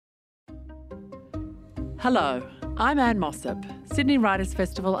Hello, I'm Anne Mossop, Sydney Writers'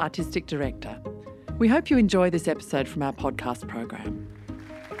 Festival Artistic Director. We hope you enjoy this episode from our podcast program.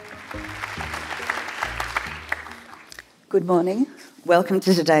 Good morning. Welcome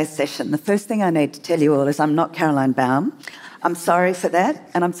to today's session. The first thing I need to tell you all is I'm not Caroline Baum. I'm sorry for that,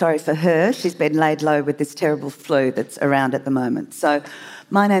 and I'm sorry for her. She's been laid low with this terrible flu that's around at the moment. So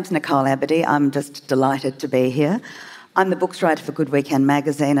my name's Nicole Abberdy. I'm just delighted to be here. I'm the books writer for Good Weekend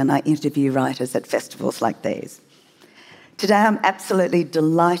magazine, and I interview writers at festivals like these. Today I'm absolutely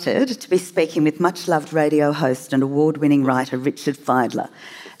delighted to be speaking with much-loved radio host and award-winning writer Richard Fidler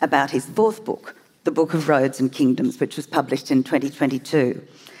about his fourth book, The Book of Roads and Kingdoms, which was published in 2022.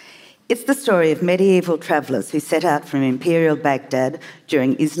 It's the story of medieval travellers who set out from imperial Baghdad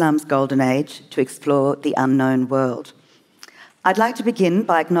during Islam's golden age to explore the unknown world. I'd like to begin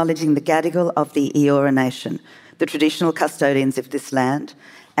by acknowledging the Gadigal of the Eora Nation, the traditional custodians of this land,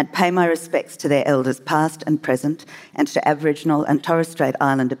 and pay my respects to their elders past and present, and to Aboriginal and Torres Strait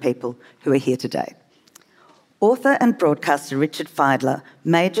Islander people who are here today. Author and broadcaster Richard Fidler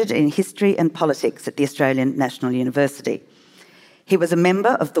majored in history and politics at the Australian National University. He was a member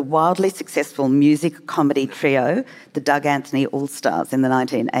of the wildly successful music comedy trio, the Doug Anthony All-Stars, in the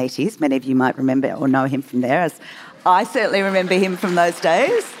 1980s. Many of you might remember or know him from there, as I certainly remember him from those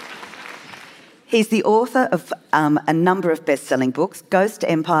days. He's the author of a number of best-selling books, Ghost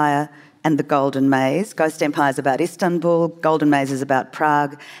Empire and The Golden Maze. Ghost Empire is about Istanbul, Golden Maze is about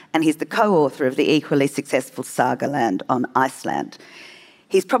Prague, and he's the co-author of the equally successful Sagaland on Iceland.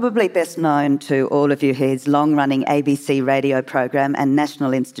 He's probably best known to all of you his long-running ABC radio program and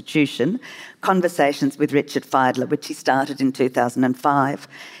national institution, Conversations with Richard Fidler, which he started in 2005.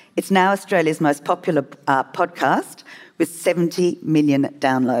 It's now Australia's most popular podcast, with 70 million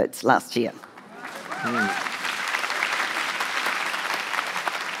downloads last year.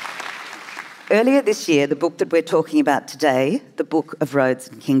 Earlier this year, the book that we're talking about today, The Book of Roads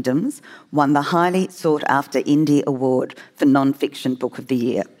and Kingdoms, won the highly sought-after Indie Award for Non-Fiction Book of the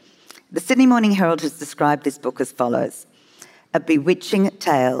Year. The Sydney Morning Herald has described this book as follows: a bewitching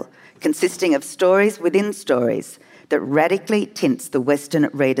tale consisting of stories within stories that radically tints the Western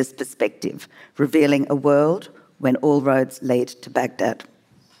reader's perspective, revealing a world when all roads lead to Baghdad.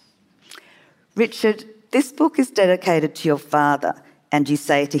 Richard, this book is dedicated to your father, and you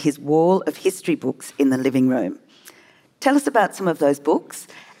say to his wall of history books in the living room. Tell us about some of those books,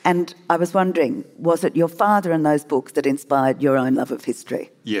 and I was wondering, was it your father and those books that inspired your own love of history?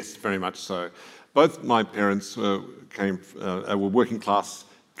 Yes, very much so. Both my parents were working class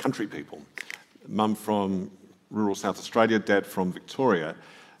country people. Mum from rural South Australia, Dad from Victoria,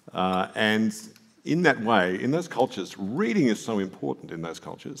 and in that way, in those cultures, reading is so important in those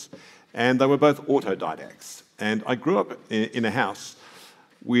cultures. And they were both autodidacts. And I grew up in a house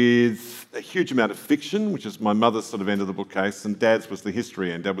with a huge amount of fiction, which is my mother's sort of end of the bookcase, and Dad's was the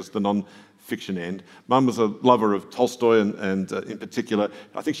history end. Dad was the non-fiction end. Mum was a lover of Tolstoy, and in particular,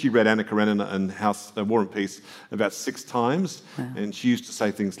 I think she read Anna Karenina and War and Peace about 6 times. Wow. And she used to say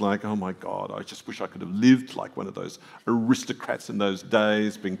things like, "Oh my God, I just wish I could have lived like one of those aristocrats in those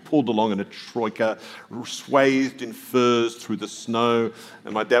days, being pulled along in a troika, swathed in furs through the snow."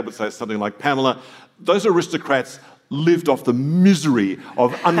 And my dad would say something like, "Pamela, those aristocrats lived off the misery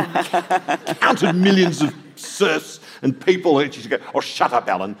of uncounted millions of serfs and people." And she'd go, "Oh, shut up,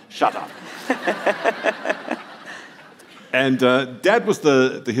 Alan, shut up." And Dad was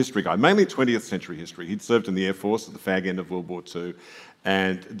the history guy, mainly 20th century history. He'd served in the Air Force at the fag end of World War II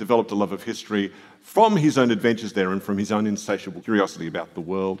and developed a love of history from his own adventures there and from his own insatiable curiosity about the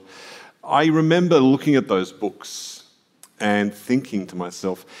world. I remember looking at those books and thinking to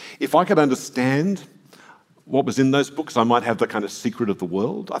myself, if I could understand what was in those books, I might have the kind of secret of the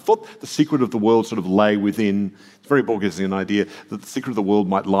world. I thought the secret of the world sort of lay within, it's a very Borgesian idea, that the secret of the world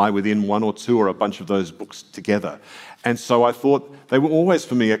might lie within one or two or a bunch of those books together. And so I thought they were always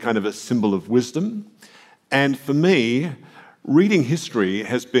for me a kind of a symbol of wisdom. And for me, reading history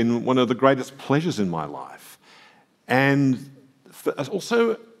has been one of the greatest pleasures in my life. And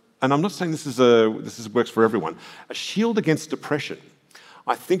also, and I'm not saying this works for everyone, a shield against depression.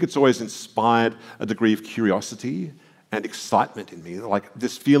 I think it's always inspired a degree of curiosity and excitement in me. Like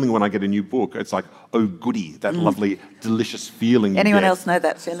this feeling when I get a new book, it's like, oh goody, that lovely, delicious feeling. Anyone else know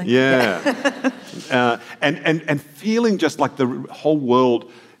that feeling? Yeah. And feeling just like the whole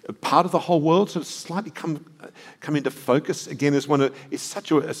world, part of the whole world, sort of slightly come into focus again is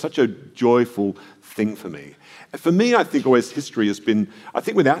such a joyful thing for me. And for me, I think always history has been, I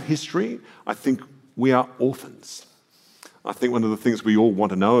think without history, I think we are orphans. I think one of the things we all want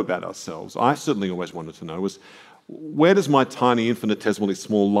to know about ourselves, I certainly always wanted to know, was where does my tiny, infinitesimally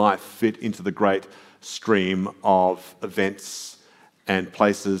small life fit into the great stream of events and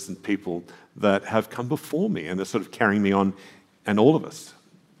places and people that have come before me and are sort of carrying me on, and all of us,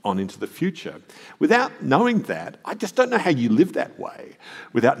 on into the future? Without knowing that, I just don't know how you live that way,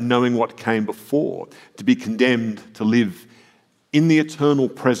 without knowing what came before, to be condemned to live in the eternal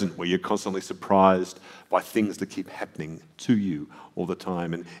present where you're constantly surprised by things that keep happening to you all the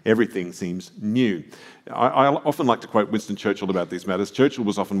time and everything seems new. I often like to quote Winston Churchill about these matters. Churchill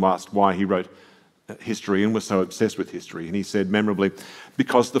was often asked why he wrote history and was so obsessed with history, and he said memorably,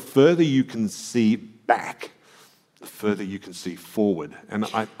 because the further you can see back, the further you can see forward. And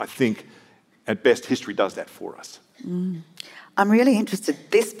I think, at best, history does that for us. I'm really interested.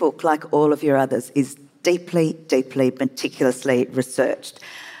 This book, like all of your others, is deeply, deeply, meticulously researched.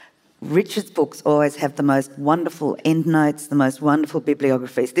 Richard's books always have the most wonderful endnotes, the most wonderful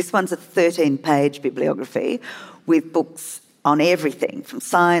bibliographies. This one's a 13-page bibliography with books on everything, from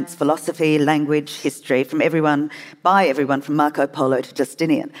science, philosophy, language, history, by everyone from Marco Polo to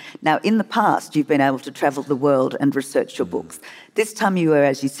Justinian. Now, in the past, you've been able to travel the world and research your books. This time you were,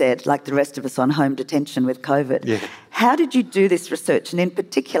 as you said, like the rest of us, on home detention with COVID. Yeah. How did you do this research? And in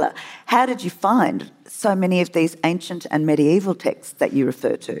particular, how did you find so many of these ancient and medieval texts that you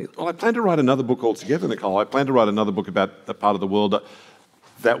refer to? Well, I plan to write another book altogether, Nicole. I plan to write another book about a part of the world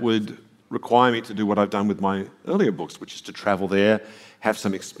that would require me to do what I've done with my earlier books, which is to travel there, have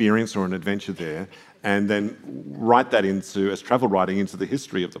some experience or an adventure there, and then write that as travel writing into the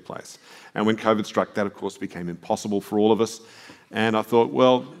history of the place. And when COVID struck, that of course became impossible for all of us. And I thought,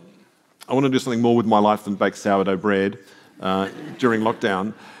 well, I want to do something more with my life than bake sourdough bread during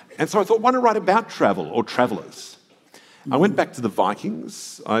lockdown. And so I thought, why not write about travel or travellers? I went back to the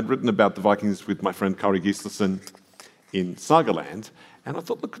Vikings. I'd written about the Vikings with my friend Kari Gislason in Sagaland. And I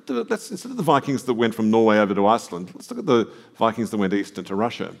thought, let's instead of the Vikings that went from Norway over to Iceland, let's look at the Vikings that went east into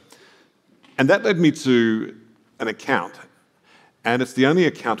Russia. And that led me to an account, and it's the only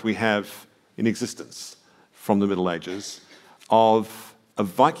account we have in existence from the Middle Ages of a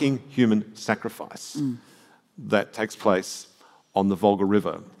Viking human sacrifice that takes place on the Volga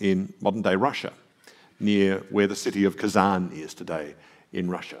River in modern-day Russia, near where the city of Kazan is today in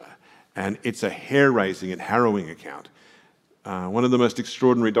Russia. And it's a hair-raising and harrowing account. One of the most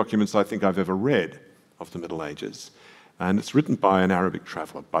extraordinary documents I think I've ever read of the Middle Ages. And it's written by an Arabic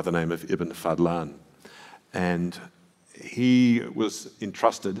traveller by the name of Ibn Fadlan. And he was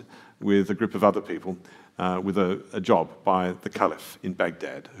entrusted with a group of other people with a job by the Caliph in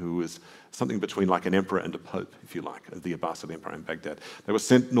Baghdad, who was something between like an emperor and a pope, if you like, of the Abbasid Empire in Baghdad. They were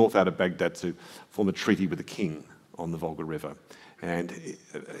sent north out of Baghdad to form a treaty with the king on the Volga River. And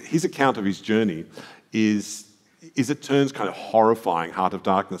his account of his journey is it turns kind of horrifying, heart of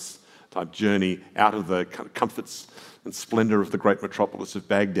darkness type journey out of the kind of comforts and splendour of the great metropolis of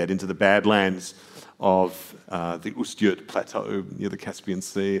Baghdad into the badlands of the Ustyurt Plateau near the Caspian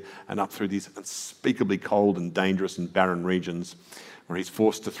Sea, and up through these unspeakably cold and dangerous and barren regions where he's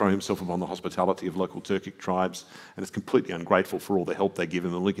forced to throw himself upon the hospitality of local Turkic tribes and is completely ungrateful for all the help they give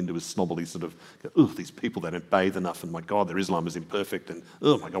him, and look into his snobbily sort of, these people, they don't bathe enough, and my God, their Islam is imperfect, and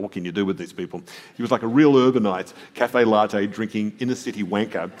oh my God, what can you do with these people? He was like a real urbanite, cafe latte drinking inner city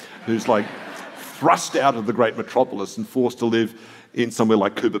wanker who's like thrust out of the great metropolis and forced to live in somewhere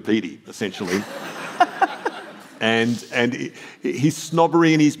like Cooper Pedy, essentially. And his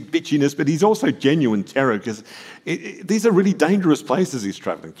snobbery and his bitchiness, but he's also genuine terror, because these are really dangerous places he's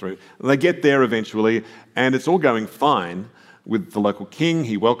travelling through. They get there eventually, and it's all going fine with the local king.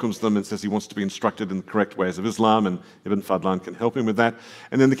 He welcomes them and says he wants to be instructed in the correct ways of Islam, and Ibn Fadlan can help him with that.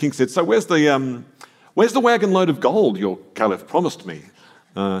 And then the king said, so where's the wagon load of gold your caliph promised me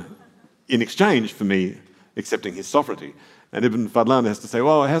in exchange for me accepting his sovereignty? And Ibn Fadlan has to say,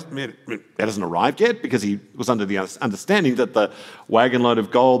 well, it hasn't arrived yet, because he was under the understanding that the wagon load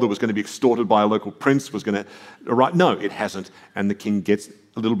of gold that was going to be extorted by a local prince was going to arrive. No, it hasn't. And the king gets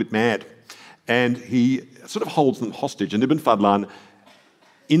a little bit mad. And he sort of holds them hostage. And Ibn Fadlan,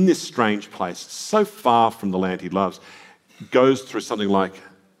 in this strange place, so far from the land he loves, goes through something like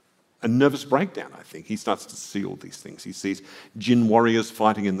a nervous breakdown, I think. He starts to see all these things. He sees jinn warriors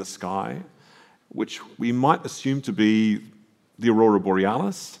fighting in the sky, which we might assume to be the Aurora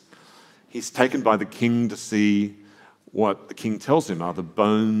Borealis. He's taken by the king to see what the king tells him are the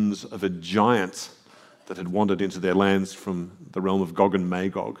bones of a giant that had wandered into their lands from the realm of Gog and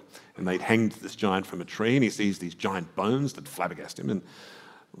Magog. And they'd hanged this giant from a tree, and he sees these giant bones that flabbergast him. And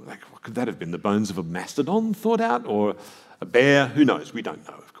like, what could that have been? The bones of a mastodon thawed out, or a bear? Who knows? We don't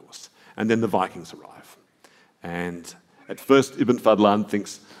know, of course. And then the Vikings arrive. And at first, Ibn Fadlan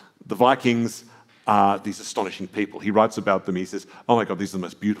thinks the Vikings are these astonishing people. He writes about them, he says, oh my God, these are the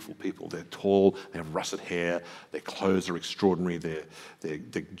most beautiful people. They're tall, they have russet hair, their clothes are extraordinary,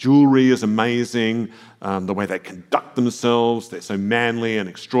 their jewelry is amazing, the way they conduct themselves, they're so manly and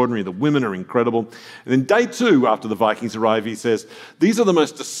extraordinary, the women are incredible. And then day 2, after the Vikings arrive, he says, these are the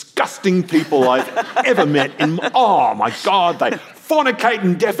most disgusting people I've ever met. Oh my God, they fornicate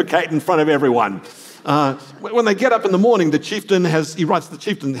and defecate in front of everyone. When they get up in the morning, the chieftain has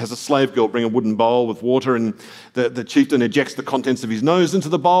a slave girl bring a wooden bowl with water, and the chieftain ejects the contents of his nose into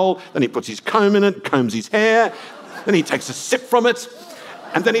the bowl, then he puts his comb in it, combs his hair, then he takes a sip from it,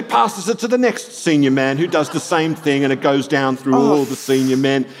 and then he passes it to the next senior man who does the same thing, and it goes down through all the senior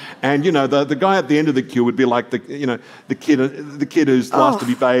men. And, the guy at the end of the queue would be like the kid who's last to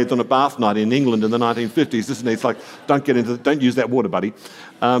be bathed on a bath night in England in the 1950s, isn't he? It's like, don't use that water, buddy.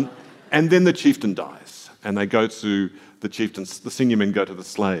 And then the chieftain dies, and they go to the senior men go to the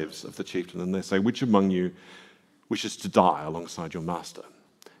slaves of the chieftain, and they say, which among you wishes to die alongside your master?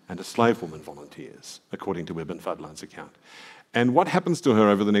 And a slave woman volunteers, according to Ibn Fadlan's account. And what happens to her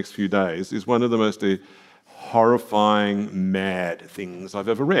over the next few days is one of the most horrifying, mad things I've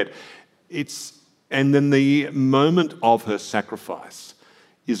ever read. And then the moment of her sacrifice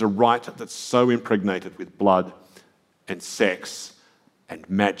is a rite that's so impregnated with blood and sex and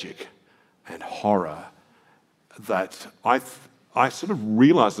magic and horror that I sort of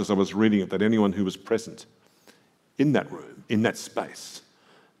realised as I was reading it that anyone who was present in that room, in that space,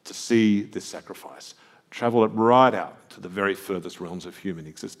 to see this sacrifice, travelled it right out to the very furthest realms of human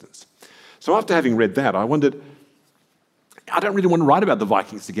existence. So after having read that, I wondered, I don't really want to write about the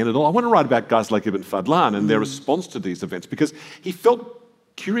Vikings again at all. I want to write about guys like Ibn Fadlan and their response to these events, because he felt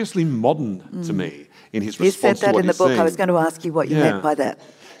curiously modern to me in his response to what he's You said that in the book. I was going to ask you what you meant by that.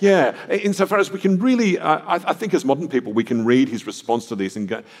 Yeah, insofar as we can really, I think as modern people, we can read his response to this and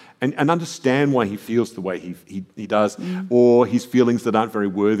go and understand why he feels the way he does, or his feelings that aren't very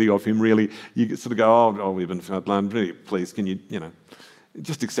worthy of him, really. You sort of go, oh, Ibn Fadlan, really, please, can you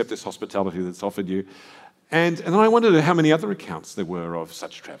just accept this hospitality that's offered you? And I wondered how many other accounts there were of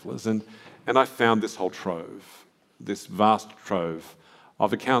such travellers, and I found this whole trove, this vast trove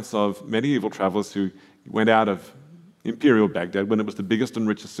of accounts of medieval travellers who went out of Imperial Baghdad, when it was the biggest and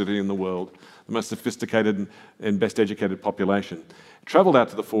richest city in the world, the most sophisticated and best educated population, travelled out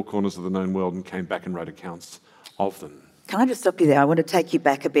to the four corners of the known world and came back and wrote accounts of them. Can I just stop you there? I want to take you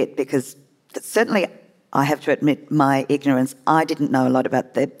back a bit, because certainly I have to admit my ignorance. I didn't know a lot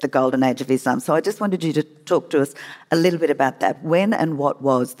about the Golden Age of Islam, so I just wanted you to talk to us a little bit about that. When and what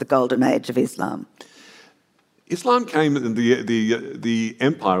was the Golden Age of Islam? Islam came, the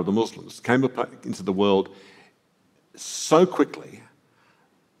empire of the Muslims came up into the world so quickly,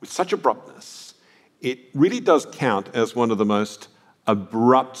 with such abruptness, it really does count as one of the most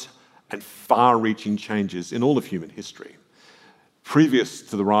abrupt and far-reaching changes in all of human history. Previous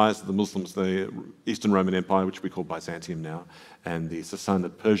to the rise of the Muslims, the Eastern Roman Empire, which we call Byzantium now, and the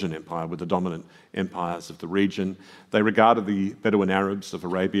Sassanid Persian Empire were the dominant empires of the region. They regarded the Bedouin Arabs of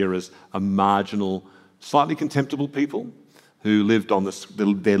Arabia as a marginal, slightly contemptible people who lived on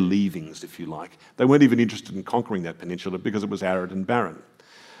their leavings, if you like. They weren't even interested in conquering that peninsula because it was arid and barren.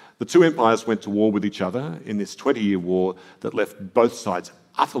 The two empires went to war with each other in this 20-year war that left both sides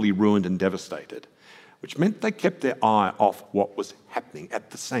utterly ruined and devastated, which meant they kept their eye off what was happening at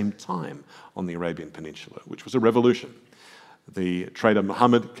the same time on the Arabian Peninsula, which was a revolution. The trader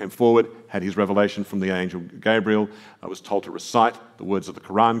Muhammad came forward, had his revelation from the angel Gabriel, was told to recite. The words of the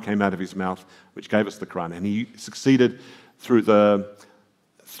Quran came out of his mouth, which gave us the Quran, and he succeeded through the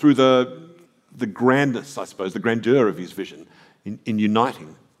grandness, I suppose, the grandeur of his vision in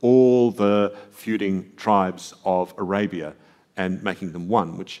uniting all the feuding tribes of Arabia and making them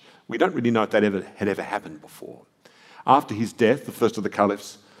one, which we don't really know if that had ever happened before. After his death, the first of the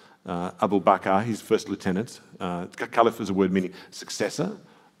caliphs, Abu Bakr, his first lieutenant, caliph is a word meaning successor,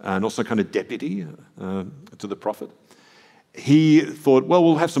 and also kind of deputy to the prophet. He thought, well,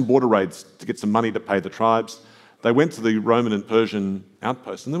 we'll have some border raids to get some money to pay the tribes. They went to the Roman and Persian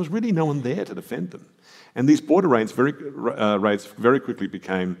outposts, and there was really no one there to defend them. And these border raids very quickly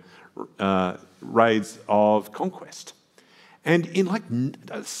became raids of conquest. And in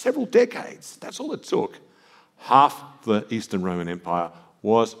several decades, that's all it took, half the Eastern Roman Empire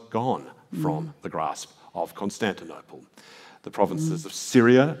was gone from the grasp of Constantinople. The provinces of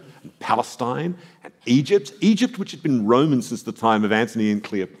Syria and Palestine and Egypt, which had been Roman since the time of Antony and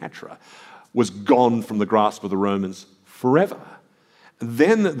Cleopatra, was gone from the grasp of the Romans forever.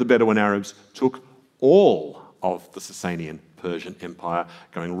 Then the Bedouin Arabs took all of the Sasanian Persian Empire,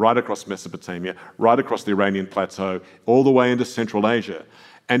 going right across Mesopotamia, right across the Iranian plateau, all the way into Central Asia.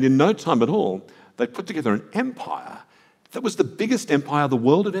 And in no time at all, they put together an empire that was the biggest empire the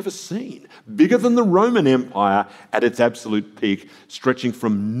world had ever seen, bigger than the Roman Empire at its absolute peak, stretching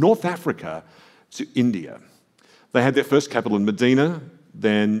from North Africa to India. They had their first capital in Medina,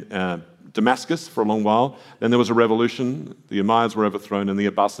 then Damascus for a long while. Then there was a revolution, the Umayyads were overthrown, and the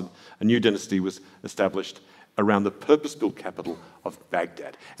Abbasid, a new dynasty, was established around the purpose-built capital of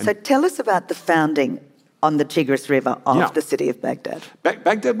Baghdad. And so tell us about the founding on the Tigris River of the city of Baghdad.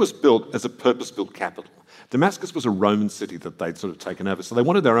 Baghdad was built as a purpose-built capital. Damascus was a Roman city that they'd sort of taken over, so they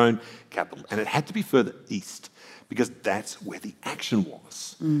wanted their own capital, and it had to be further east because that's where the action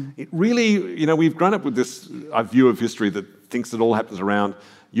was. It really, we've grown up with this view of history that thinks it all happens around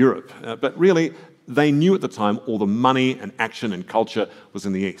Europe, but really they knew at the time all the money and action and culture was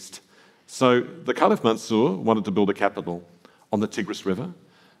in the east. So the Caliph Mansur wanted to build a capital on the Tigris River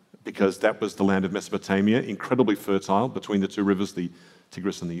because that was the land of Mesopotamia, incredibly fertile between the two rivers, the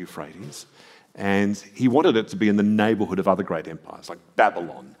Tigris and the Euphrates. And he wanted it to be in the neighbourhood of other great empires like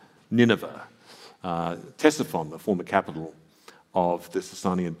Babylon, Nineveh, Ctesiphon, the former capital of the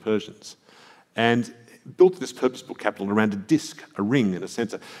Sasanian Persians, and built this purpose-built capital around a disc, a ring in a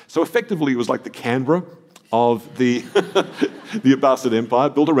centre. So effectively it was like the Canberra of the, the Abbasid Empire,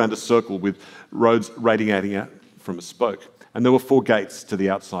 built around a circle with roads radiating out from a spoke. And there were 4 gates to the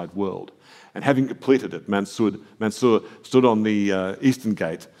outside world. And having completed it, Mansur stood on the eastern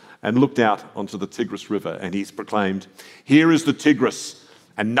gate and looked out onto the Tigris River, and he's proclaimed, "Here is the Tigris,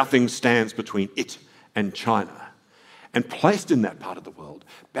 and nothing stands between it and China." And placed in that part of the world,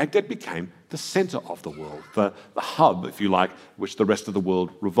 Baghdad became the centre of the world, the hub, if you like, which the rest of the world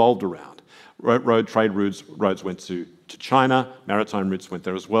revolved around. Trade roads went to China, maritime routes went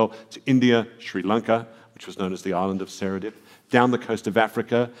there as well, to India, Sri Lanka, which was known as the island of Saradip, down the coast of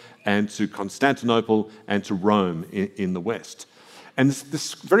Africa, and to Constantinople and to Rome in the west. And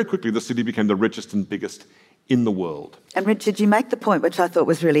this very quickly, the city became the richest and biggest in the world. And Richard, you make the point, which I thought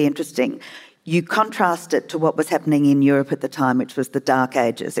was really interesting. You contrast it to what was happening in Europe at the time, which was the Dark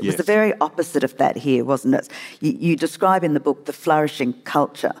Ages. It was the very opposite of that here, wasn't it? You describe in the book the flourishing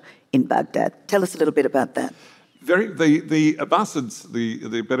culture in Baghdad. Tell us a little bit about that. The Abbasids,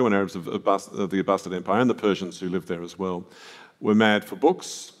 the Bedouin Arabs of the Abbasid Empire, and the Persians who lived there as well, were mad for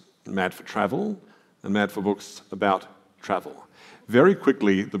books, mad for travel, and mad for books about travel. Very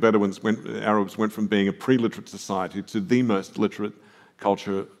quickly, the Arabs went from being a pre-literate society to the most literate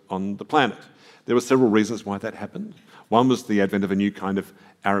culture on the planet. There were several reasons why that happened. One was the advent of a new kind of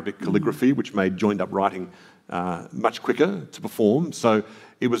Arabic calligraphy, which made joined-up writing much quicker to perform. So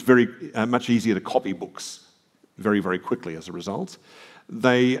it was very much easier to copy books very, very quickly as a result.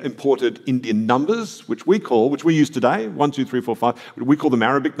 They imported Indian numbers, which we use today, 1, 2, 3, 4, 5. We call them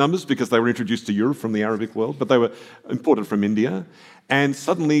Arabic numbers because they were introduced to Europe from the Arabic world, but they were imported from India. And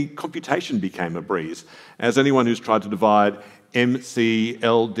suddenly computation became a breeze. As anyone who's tried to divide M, C,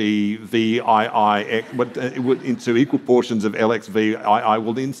 L, D, V, I, X, into equal portions of L, X, V, I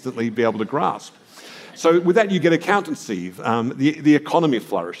will instantly be able to grasp. So with that, you get accountancy, the economy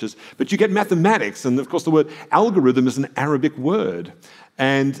flourishes, but you get mathematics, and of course the word algorithm is an Arabic word.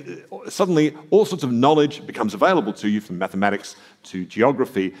 And suddenly all sorts of knowledge becomes available to you, from mathematics to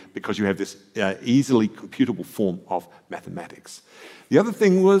geography, because you have this easily computable form of mathematics. The other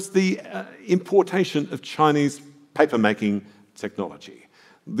thing was the importation of Chinese paper-making technology.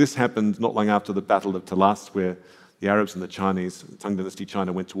 This happened not long after the Battle of Talas, where the Arabs and the Chinese, Tang Dynasty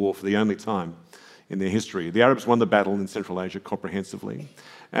China, went to war for the only time in their history. The Arabs won the battle in Central Asia comprehensively.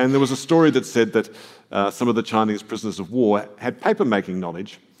 And there was a story that said that some of the Chinese prisoners of war had paper-making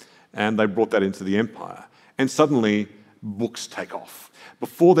knowledge, and they brought that into the empire. And suddenly, books take off.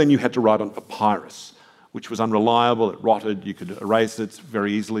 Before then, you had to write on papyrus, which was unreliable, it rotted, you could erase it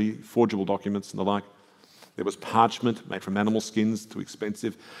very easily, forgeable documents and the like. There was parchment made from animal skins, too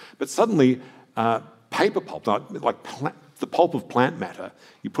expensive. But suddenly, paper pulp, like the pulp of plant matter,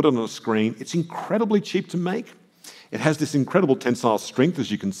 you put it on a screen, it's incredibly cheap to make. It has this incredible tensile strength, as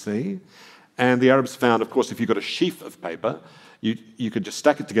you can see. And the Arabs found, of course, if you've got a sheaf of paper, you could just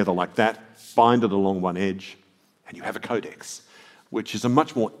stack it together like that, bind it along one edge, and you have a codex, which is a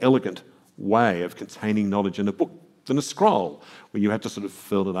much more elegant way of containing knowledge in a book than a scroll, where you have to sort of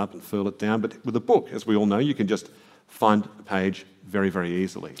furl it up and furl it down. But with a book, as we all know, you can just find a page very, very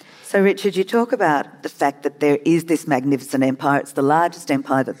easily. So, Richard, you talk about the fact that there is this magnificent empire. It's the largest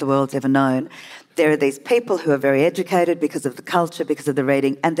empire that the world's ever known. There are these people who are very educated because of the culture, because of the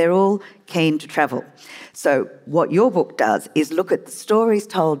reading, and they're all keen to travel. So what your book does is look at the stories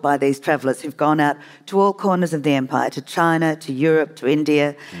told by these travellers who've gone out to all corners of the empire, to China, to Europe, to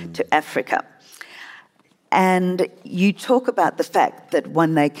India, to Africa. And you talk about the fact that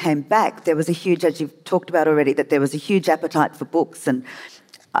when they came back, there was a huge, as you've talked about already, that there was a huge appetite for books. And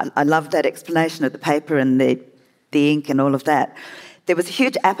I love that explanation of the paper and the ink and all of that. There was a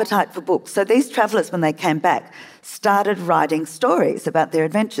huge appetite for books. So these travellers, when they came back, started writing stories about their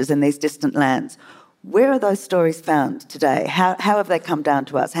adventures in these distant lands. Where are those stories found today? How have they come down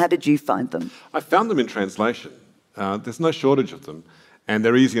to us? How did you find them? I found them in translation. There's no shortage of them. And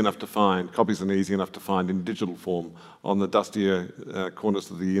they're easy enough to find. Copies are easy enough to find in digital form on the dustier corners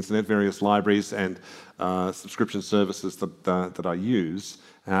of the internet, various libraries and subscription services that I use,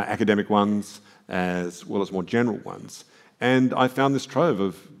 academic ones as well as more general ones. And I found this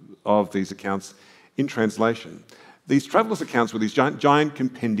trove of these accounts in translation. These travellers' accounts were these giant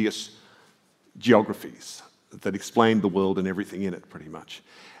compendious geographies that explained the world and everything in it, pretty much.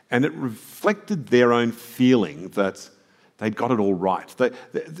 And it reflected their own feeling that they'd got it all right. The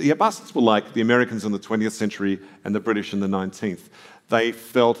Abbasids were like the Americans in the 20th century and the British in the 19th. They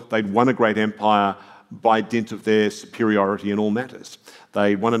felt they'd won a great empire by dint of their superiority in all matters.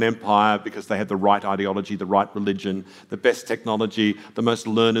 They won an empire because they had the right ideology, the right religion, the best technology, the most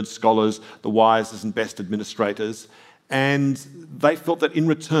learned scholars, the wisest and best administrators. And they felt that in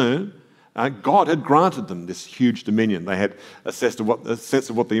return, God had granted them this huge dominion. They had a sense of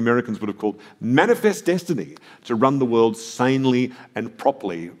what the Americans would have called manifest destiny to run the world sanely and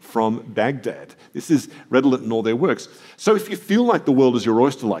properly from Baghdad. This is redolent in all their works. So if you feel like the world is your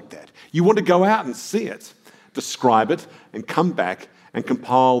oyster like that, you want to go out and see it, describe it, and come back and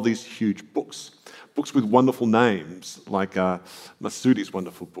compile these huge books. Books with wonderful names, like Masoudi's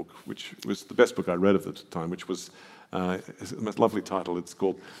wonderful book, which was the best book I read at the time, which was it's a most lovely title. It's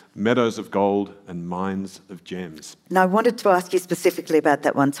called Meadows of Gold and Mines of Gems. Now, I wanted to ask you specifically about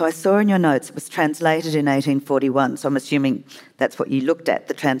that one. So I saw in your notes it was translated in 1841, so I'm assuming that's what you looked at,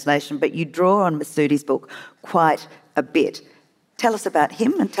 the translation, but you draw on Masoudi's book quite a bit. Tell us about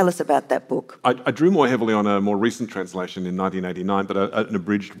him and tell us about that book. I drew more heavily on a more recent translation in 1989, but an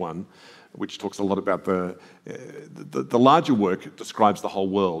abridged one, which talks a lot about the larger work describes the whole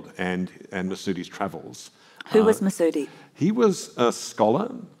world and Masoudi's travels. Who was Masoudi? He was a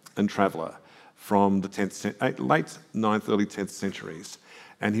scholar and traveller from the late 9th, early 10th centuries,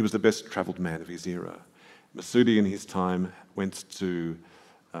 and he was the best travelled man of his era. Masoudi in his time went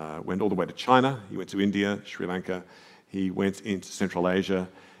all the way to China, he went to India, Sri Lanka, he went into Central Asia,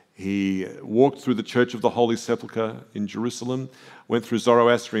 he walked through the Church of the Holy Sepulchre in Jerusalem, went through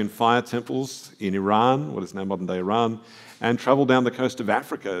Zoroastrian fire temples in Iran, what is now modern-day Iran, and travelled down the coast of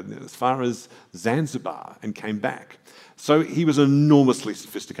Africa as far as Zanzibar and came back. So he was an enormously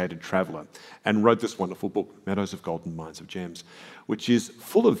sophisticated traveller and wrote this wonderful book, Meadows of Gold and Mines of Gems, which is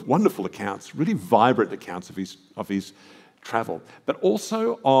full of wonderful accounts, really vibrant accounts of his travel, but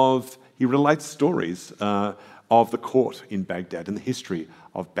also he relates stories of the court in Baghdad and the history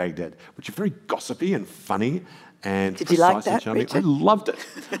of Baghdad, which are very gossipy and funny and Did you like that, charming. Richard? I loved it.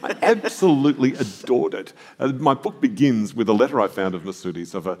 I absolutely adored it. My book begins with a letter I found of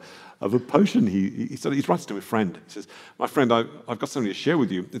Masoudi's of a potion. He writes to a friend. He says, "My friend, I've got something to share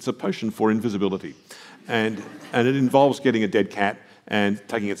with you. It's a potion for invisibility, and it involves getting a dead cat and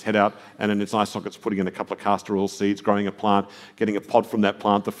taking its head out, and in its eye sockets putting in a couple of castor oil seeds, growing a plant, getting a pod from that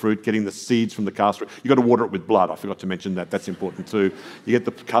plant, the fruit, getting the seeds from the castor. You've got to water it with blood. I forgot to mention that. That's important too. You get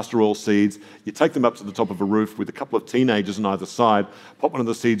the castor oil seeds, you take them up to the top of a roof with a couple of teenagers on either side, pop one of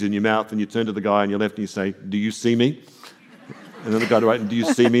the seeds in your mouth, and you turn to the guy on your left and you say, 'Do you see me?' And then the guy to right, and 'Do you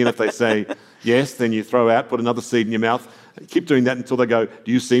see me?' And if they say yes, then you throw out, put another seed in your mouth, keep doing that until they go,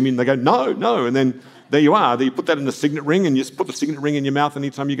 'Do you see me?' And they go, 'No, no.' And then there you are. You put that in a signet ring, and you put the signet ring in your mouth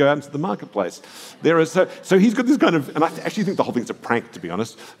anytime you go out into the marketplace. So he's got this kind of, and I actually think the whole thing's a prank, to be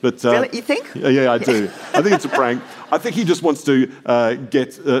honest. But Really? You think? Yeah, I do. I think it's a prank. I think he just wants to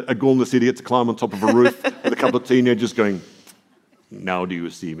get a gormless idiot to climb on top of a roof with a couple of teenagers going, 'Now do you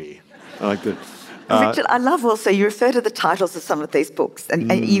see me?' I like that. Richard, I love also, you refer to the titles of some of these books, and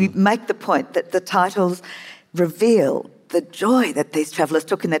you make the point that the titles reveal the joy that these travellers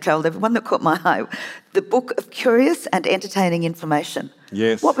took in their travel. The one that caught my eye, the Book of Curious and Entertaining Information.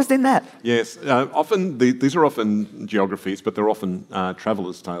 Yes. What was in that? Yes. These are often geographies, but they're often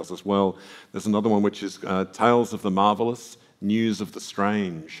travellers' tales as well. There's another one which is Tales of the Marvellous, News of the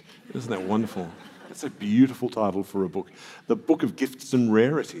Strange. Isn't that wonderful? That's a beautiful title for a book. The Book of Gifts and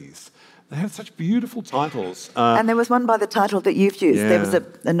Rarities. They have such beautiful titles. And there was one by the title that you've used. Yeah. There was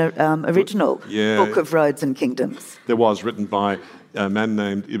an original Book of Roads and Kingdoms. There was, written by a man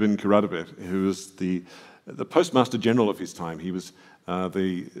named Ibn Khaldun, who was the postmaster general of his time. He was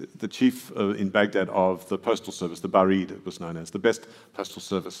the chief in Baghdad of the postal service, the Barid it was known as, the best postal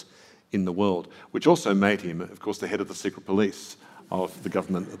service in the world, which also made him, of course, the head of the secret police of the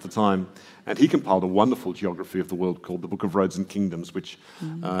government at the time. And he compiled a wonderful geography of the world called the Book of Roads and Kingdoms, which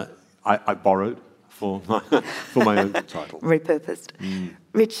I borrowed for my own title. Repurposed.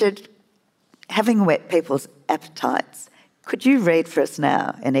 Richard, having whet people's appetites, could you read for us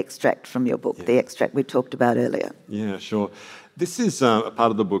now an extract from your book, the extract we talked about earlier? Yeah, sure. This is a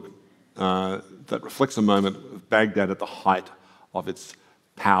part of the book that reflects a moment of Baghdad at the height of its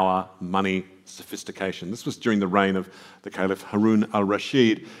power, money, sophistication. This was during the reign of the Caliph Harun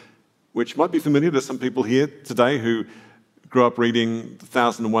al-Rashid, which might be familiar to some people here today who grew up reading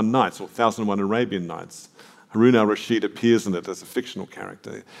 1001 Nights or 1001 Arabian Nights. Harun al-Rashid appears in it as a fictional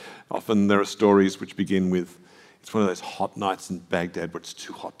character. Often there are stories which begin with, it's one of those hot nights in Baghdad where it's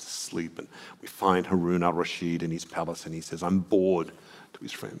too hot to sleep, and we find Harun al-Rashid in his palace and he says, "I'm bored," to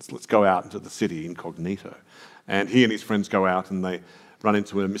his friends. "Let's go out into the city incognito." And he and his friends go out and they run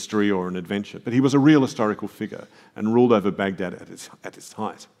into a mystery or an adventure. But he was a real historical figure and ruled over Baghdad at its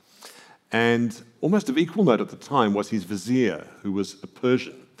height. And almost of equal note at the time was his vizier, who was a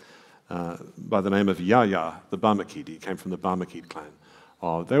Persian by the name of Yahya the Barmakid. He came from the Barmakid clan.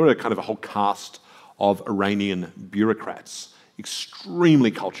 They were kind of a whole caste of Iranian bureaucrats,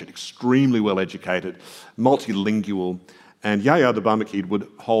 extremely cultured, extremely well-educated, multilingual. And Yahya the Barmakid would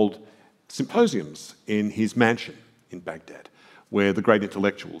hold symposiums in his mansion in Baghdad, where the great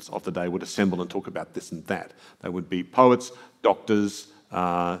intellectuals of the day would assemble and talk about this and that. They would be poets, doctors,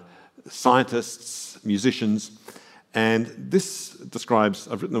 scientists, musicians. And this describes,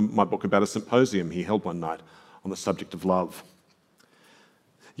 I've written my book about a symposium he held one night on the subject of love.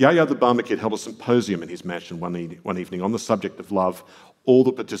 Yahya the Barmakid held a symposium in his mansion one evening on the subject of love. All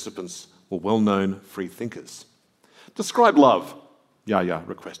the participants were well-known free thinkers. "Describe love," Yahya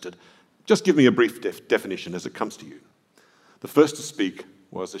requested. "Just give me a brief definition as it comes to you." The first to speak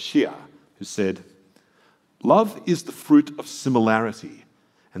was a Shia who said, "Love is the fruit of similarity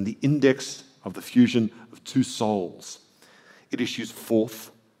and the index of the fusion of two souls. It issues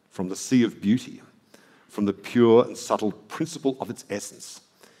forth from the sea of beauty, from the pure and subtle principle of its essence.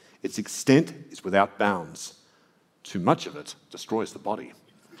 Its extent is without bounds. Too much of it destroys the body."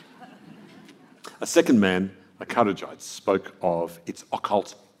 A second man, a Kharijite, spoke of its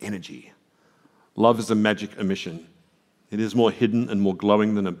occult energy. "Love is a magic emission. It is more hidden and more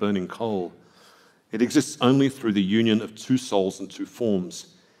glowing than a burning coal. It exists only through the union of two souls and two forms.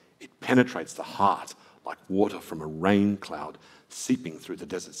 It penetrates the heart like water from a rain cloud seeping through the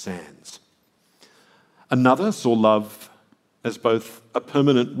desert sands." Another saw love as both a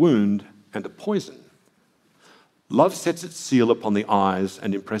permanent wound and a poison. "Love sets its seal upon the eyes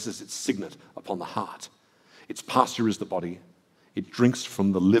and impresses its signet upon the heart. Its pasture is the body. It drinks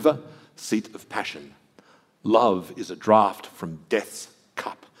from the liver, seat of passion. Love is a draught from death's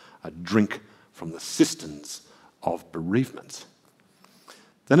cup, a drink from the cisterns of bereavement."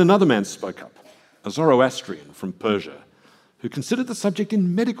 Then another man spoke up, a Zoroastrian from Persia, who considered the subject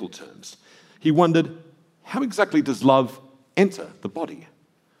in medical terms. He wondered, how exactly does love enter the body?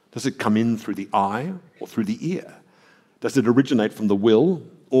 Does it come in through the eye or through the ear? Does it originate from the will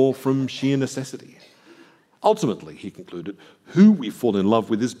or from sheer necessity? Ultimately, he concluded, who we fall in love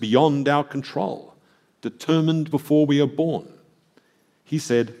with is beyond our control, determined before we are born. He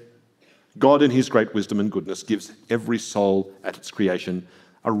said, God in his great wisdom and goodness gives every soul at its creation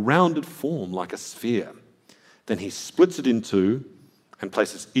a rounded form like a sphere. Then he splits it in two and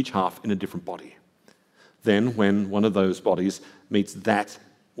places each half in a different body. Then, when one of those bodies meets that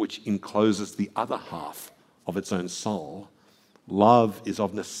which encloses the other half of its own soul, love is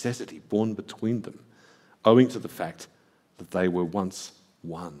of necessity born between them, owing to the fact that they were once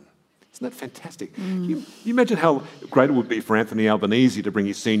one. Isn't that fantastic? You imagine how great it would be for Anthony Albanese to bring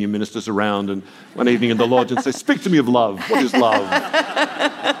his senior ministers around and one evening in the lodge and say, speak to me of love. What is love?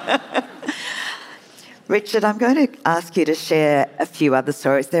 Richard, I'm going to ask you to share a few other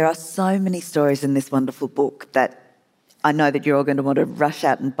stories. There are so many stories in this wonderful book that I know that you're all going to want to rush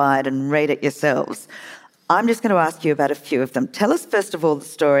out and buy it and read it yourselves. I'm just going to ask you about a few of them. Tell us, first of all, the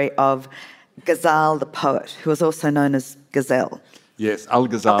story of Ghazal the poet, who was also known as Gazelle. Yes,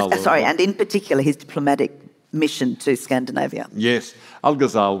 Al-Ghazal. And in particular, his diplomatic mission to Scandinavia. Yes,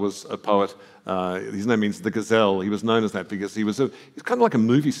 Al-Ghazal was a poet. His name means the gazelle. He was known as that because he was kind of like a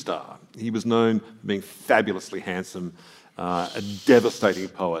movie star. He was known for being fabulously handsome, a devastating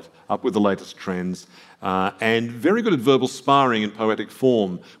poet, up with the latest trends, and very good at verbal sparring in poetic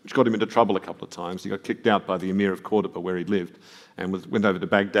form, which got him into trouble a couple of times. He got kicked out by the Emir of Cordoba, where he lived, and went over to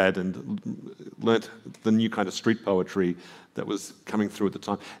Baghdad and learnt the new kind of street poetry that was coming through at the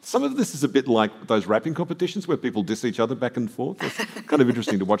time. Some of this is a bit like those rapping competitions where people diss each other back and forth. It's kind of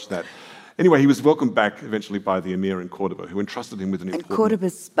interesting to watch that. Anyway, he was welcomed back eventually by the Emir in Cordoba, who entrusted him with an important... And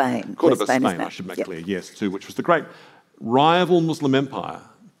Cordoba's Spain. Cordoba's Spain, I should make clear, yes, too, which was the great rival Muslim empire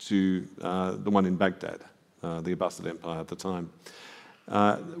to the one in Baghdad, the Abbasid Empire at the time.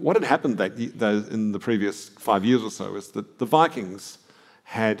 What had happened in the previous 5 years or so is that the Vikings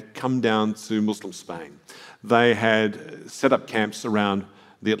had come down to Muslim Spain. They had set up camps around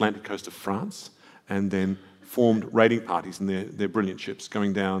the Atlantic coast of France and then formed raiding parties in their brilliant ships,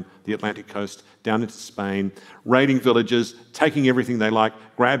 going down the Atlantic coast, down into Spain, raiding villages, taking everything they like,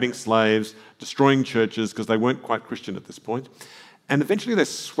 grabbing slaves, destroying churches because they weren't quite Christian at this point. And eventually they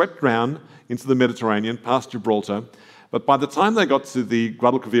swept round into the Mediterranean, past Gibraltar. But by the time they got to the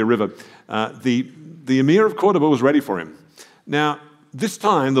Guadalquivir River, the Emir of Cordoba was ready for him. Now, this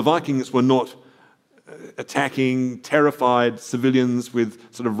time the Vikings were not attacking terrified civilians with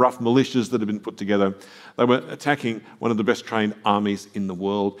sort of rough militias that had been put together. They were attacking one of the best trained armies in the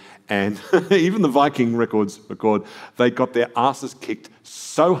world, and even the Viking records record they got their asses kicked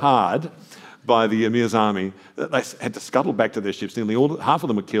so hard by the Emir's army that they had to scuttle back to their ships. Nearly half of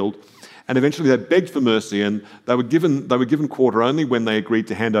them were killed, and eventually they begged for mercy, and they were given quarter only when they agreed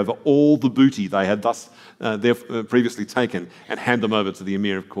to hand over all the booty they had thus previously taken and hand them over to the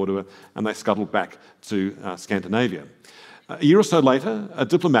Emir of Cordoba, and they scuttled back to Scandinavia. A year or so later, a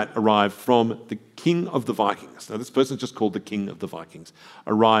diplomat arrived from the King of the Vikings. Now, this person is just called the King of the Vikings,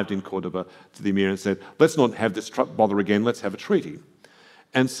 arrived in Cordoba to the Emir and said, let's not have this bother again, let's have a treaty.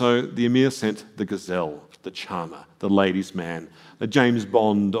 And so the Emir sent the gazelle, the charmer, the ladies' man, the James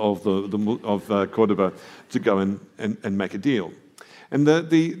Bond of Cordoba to go and make a deal. And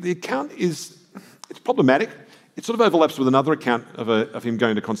the account it's problematic. It sort of overlaps with another account of him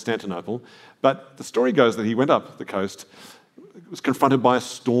going to Constantinople. But the story goes that he went up the coast, was confronted by a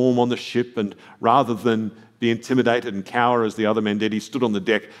storm on the ship, and rather than be intimidated and cower as the other men did, he stood on the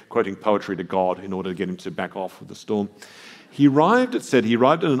deck quoting poetry to God in order to get him to back off with the storm. He arrived at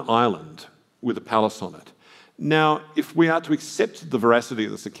an island with a palace on it. Now, if we are to accept the veracity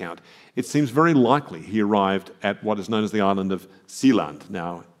of this account, it seems very likely he arrived at what is known as the island of Sealand,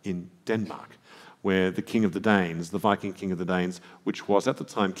 now in Denmark, where the king of the Danes, the Viking king of the Danes, which was at the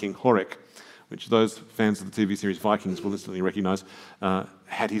time King Horik, which those fans of the TV series Vikings will instantly recognise,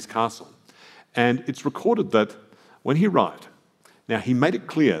 had his castle. And it's recorded that when he arrived, now he made it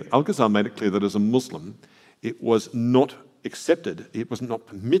clear, Alcazar made it clear that as a Muslim, it was not accepted, it was not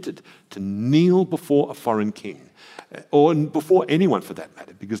permitted to kneel before a foreign king, or before anyone for that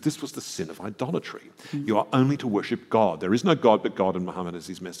matter, because this was the sin of idolatry. You are only to worship God. There is no God but God, and Muhammad is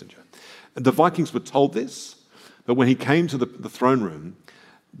his messenger. And the Vikings were told this, but when he came to the throne room,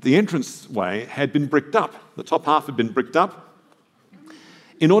 the entranceway had been bricked up. The top half had been bricked up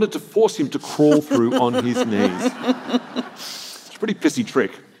in order to force him to crawl through on his knees. It's a pretty pissy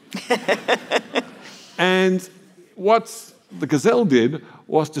trick. And what the gazelle did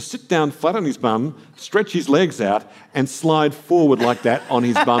was to sit down flat on his bum, stretch his legs out, and slide forward like that on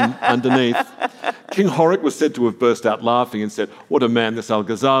his bum underneath. King Horik was said to have burst out laughing and said, "What a man this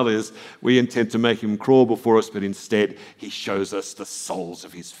Al-Ghazal is. We intend to make him crawl before us, but instead he shows us the soles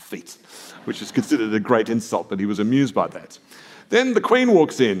of his feet," which is considered a great insult, but he was amused by that. Then the queen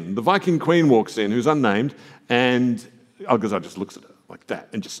walks in, the Viking queen walks in, who's unnamed, and Al-Ghazal just looks at her like that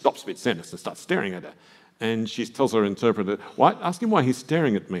and just stops mid-sentence and starts staring at her. And she tells her interpreter, ask him why he's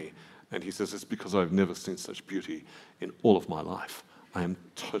staring at me. And he says, "It's because I've never seen such beauty in all of my life. I am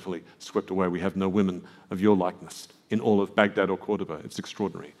totally swept away. We have no women of your likeness in all of Baghdad or Cordoba. It's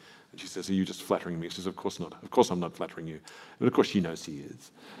extraordinary." And she says, "Are you just flattering me?" She says, "Of course not. Of course I'm not flattering you." But of course she knows he is.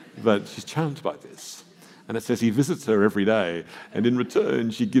 But she's charmed by this. And it says he visits her every day. And in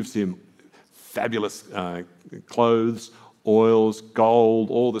return, she gives him fabulous clothes, oils, gold,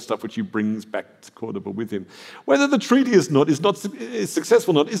 all the stuff which he brings back to Cordoba with him. Whether the treaty is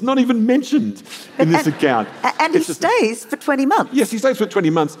successful or not is not even mentioned in this account. And he stays for 20 months. Yes, he stays for 20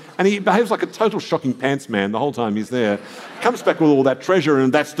 months, and he behaves like a total shocking pants man the whole time he's there. Comes back with all that treasure,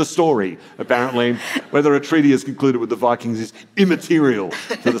 and that's the story, apparently. Whether a treaty is concluded with the Vikings is immaterial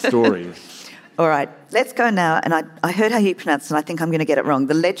to the story. All right, let's go now. And I heard how you pronounce it, and I think I'm going to get it wrong.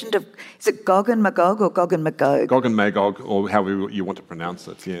 The legend of, is it Gog and Magog or Gog and Magog? Gog and Magog, or however you want to pronounce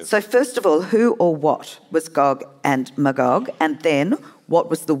it, yes. So first of all, who or what was Gog and Magog? And then, what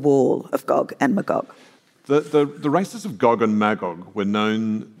was the wall of Gog and Magog? The races of Gog and Magog were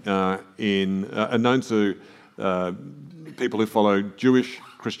known are known to people who follow Jewish,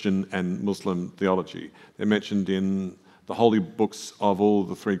 Christian, and Muslim theology. They're mentioned in the holy books of all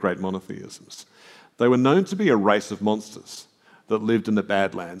the three great monotheisms. They were known to be a race of monsters that lived in the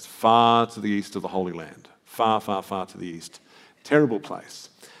Badlands, far to the east of the Holy Land, far, far, far to the east. Terrible place.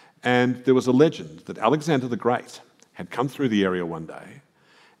 And there was a legend that Alexander the Great had come through the area one day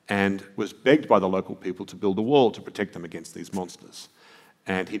and was begged by the local people to build a wall to protect them against these monsters.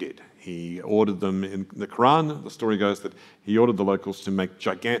 And he did. He ordered them, in the Quran, the story goes that he ordered the locals to make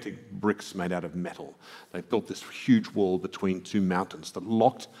gigantic bricks made out of metal. They built this huge wall between two mountains that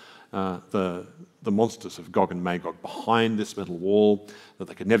locked the monsters of Gog and Magog behind this metal wall that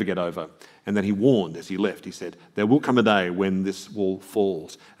they could never get over. And then he warned as he left, he said, there will come a day when this wall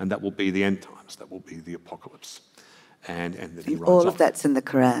falls, and that will be the end times, that will be the apocalypse. And then he rides all off. of that's in the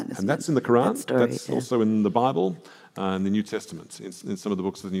Quran, isn't And that's in the Quran. That story, that's also in the Bible, in the New Testament, in some of the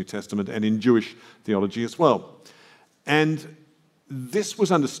books of the New Testament, and in Jewish theology as well. And this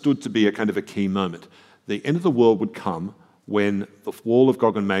was understood to be a kind of a key moment. The end of the world would come when the wall of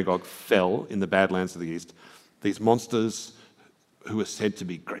Gog and Magog fell in the Badlands of the East. These monsters who were said to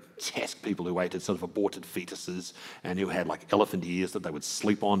be grotesque people who ate sort of aborted fetuses and who had like elephant ears that they would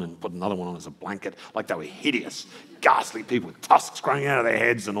sleep on and put another one on as a blanket. Like they were hideous, ghastly people with tusks growing out of their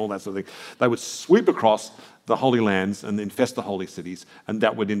heads and all that sort of thing. They would sweep across the Holy Lands and infest the holy cities, and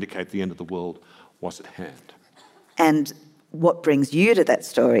that would indicate the end of the world was at hand. And what brings you to that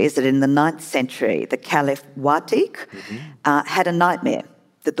story is that in the 9th century, the Caliph Watik had a nightmare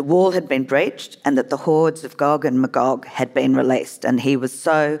that the wall had been breached and that the hordes of Gog and Magog had been released. And he was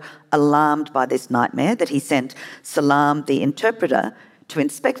so alarmed by this nightmare that he sent Salam, the interpreter, to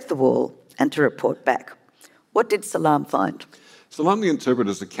inspect the wall and to report back. What did Salam find? Salam the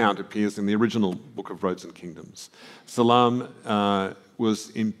interpreter's account appears in the original Book of Roads and Kingdoms. Salam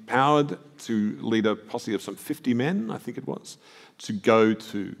was empowered to lead a posse of some 50 men, I think it was, to go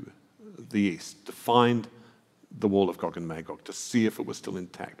to the east, to find the wall of Gog and Magog, to see if it was still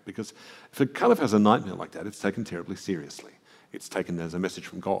intact. Because if a caliph has a nightmare like that, it's taken terribly seriously. It's taken as a message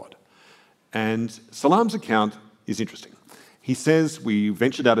from God. And Salam's account is interesting. He says, we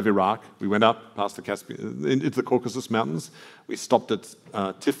ventured out of Iraq, we went up past the Caspian, into the Caucasus Mountains, we stopped at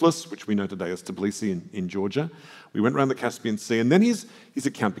Tiflis, which we know today as Tbilisi in Georgia. We went around the Caspian Sea, and then his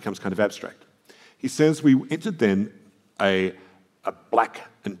account becomes kind of abstract. He says, we entered then a black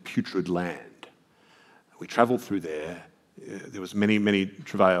and putrid land. We travelled through there. There was many, many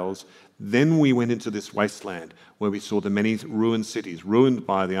travails. Then we went into this wasteland where we saw the many ruined cities, ruined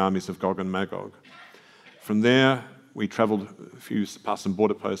by the armies of Gog and Magog. From there, we travelled past some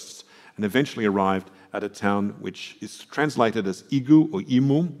border posts and eventually arrived at a town which is translated as Igu or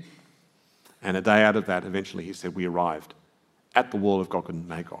Imu. And a day out of that, eventually, he said, we arrived at the wall of Gog and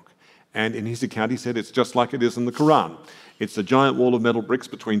Magog. And in his account, he said, it's just like it is in the Quran. It's a giant wall of metal bricks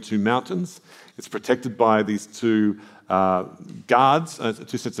between two mountains. It's protected by these two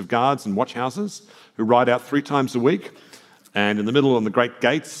sets of guards and watch houses who ride out 3 times a week. And in the middle, on the great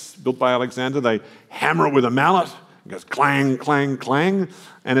gates built by Alexander, they hammer it with a mallet. It goes clang, clang, clang.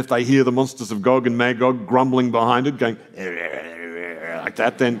 And if they hear the monsters of Gog and Magog grumbling behind it, going like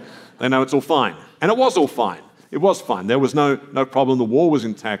that, then they know it's all fine. And it was all fine. It was fine. There was no problem. The wall was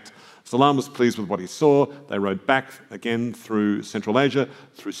intact. Salam was pleased with what he saw. They rode back again through Central Asia,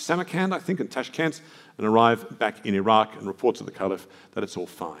 through Samarkand, I think, and Tashkent, and arrive back in Iraq and report to the Caliph that it's all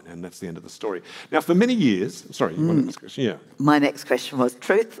fine. And that's the end of the story. Now, for many years... Sorry, you wanted this question? Yeah. My next question was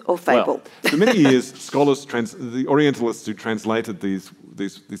truth or fable? Well, for many years, scholars, the Orientalists who translated these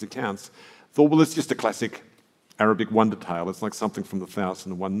accounts, thought, well, it's just a classic Arabic wonder tale. It's like something from the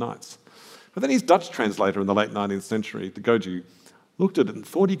 1001 Nights. But then his Dutch translator in the late 19th century, de Goji, looked at it and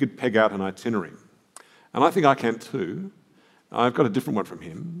thought he could peg out an itinerary. And I think I can too. I've got a different one from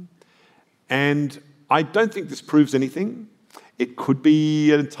him. And I don't think this proves anything. It could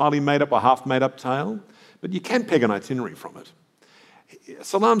be an entirely made-up or half-made-up tale, but you can peg an itinerary from it.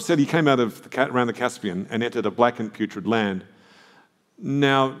 Salam said he came out of around the Caspian and entered a black and putrid land.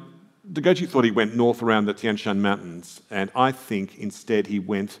 Now, de Goji thought he went north around the Tian Shan Mountains, and I think instead he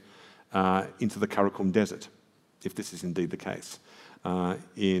went into the Karakum Desert, if this is indeed the case.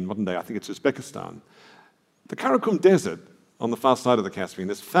 In modern day, I think it's Uzbekistan. The Karakum Desert on the far side of the Caspian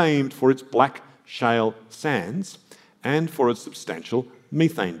is famed for its black shale sands and for its substantial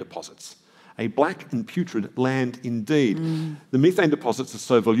methane deposits. A black and putrid land indeed. The methane deposits are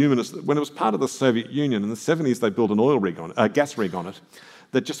so voluminous that when it was part of the Soviet Union in the 70s, they built a gas rig on it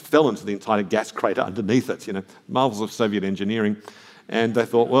that just fell into the entire gas crater underneath it. Marvels of Soviet engineering. And they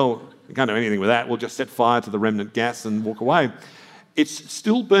thought, well, we can't do anything with that. We'll just set fire to the remnant gas and walk away. It's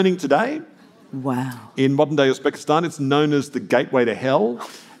still burning today. Wow. In modern-day Uzbekistan, it's known as the gateway to hell,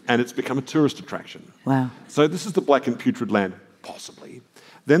 and it's become a tourist attraction. Wow. So this is the Black and Putrid Land, possibly.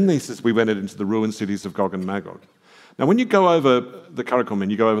 Then we went into the ruined cities of Gog and Magog. Now, when you go over the Karakum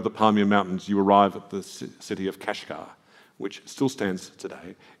and you go over the Pamir Mountains, you arrive at the city of Kashgar, which still stands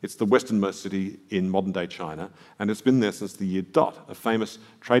today. It's the westernmost city in modern-day China, and it's been there since the year dot, a famous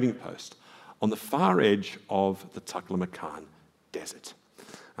trading post on the far edge of the Taklamakan Desert.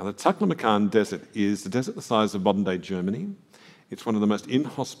 Now, the Taklamakan Desert is a desert the size of modern-day Germany. It's one of the most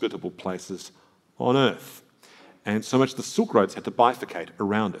inhospitable places on Earth. And so much the Silk Roads had to bifurcate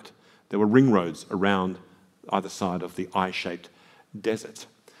around it. There were ring roads around either side of the eye-shaped desert.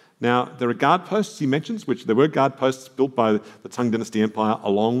 Now, there are guard posts he mentions, which there were guard posts built by the Tang Dynasty Empire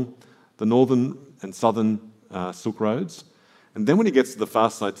along the northern and southern Silk Roads. And then when he gets to the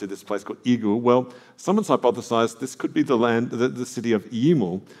far side to this place called Igu, well, someone's hypothesized this could be the city of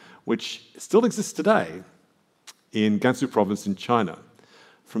Yimu, which still exists today in Gansu province in China.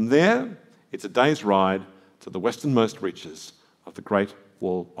 From there, it's a day's ride to the westernmost reaches of the Great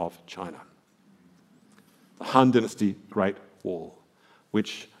Wall of China. The Han Dynasty Great Wall,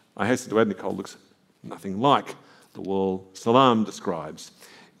 which I hasten to add, Nicole, looks nothing like the wall Salam describes.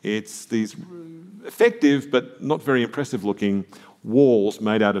 It's these effective but not very impressive looking walls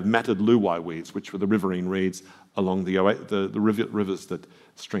made out of matted luwai weeds, which were the riverine reeds along the rivers that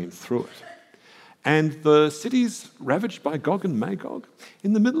stream through it. And the cities ravaged by Gog and Magog,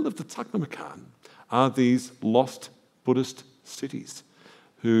 in the middle of the Taklamakan, are these lost Buddhist cities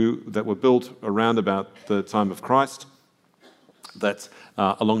that were built around about the time of Christ, that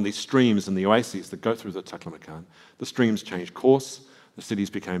along these streams and the oases that go through the Taklamakan. The streams changed course, the cities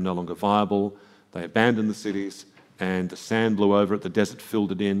became no longer viable, they abandoned the cities, and the sand blew over it, the desert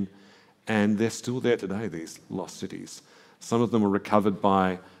filled it in, and they're still there today, these lost cities. Some of them were recovered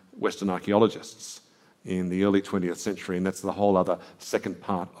by Western archaeologists in the early 20th century, and that's the whole other second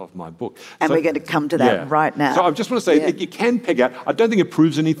part of my book. And we're going to come to that right now. So I just want to say, you can peg out, I don't think it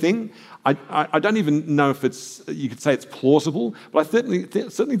proves anything. I don't even know if you could say it's plausible, but I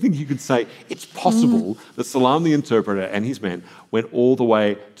certainly think you could say it's possible that Salam the interpreter and his men went all the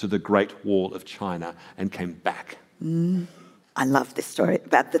way to the Great Wall of China and came back. I love this story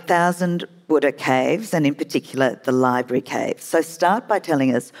about the 1,000 Buddha caves, and in particular the library caves. So start by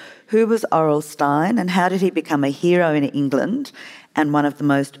telling us, who was Oral Stein and how did he become a hero in England and one of the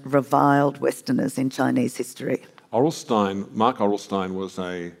most reviled Westerners in Chinese history? Mark Oral Stein was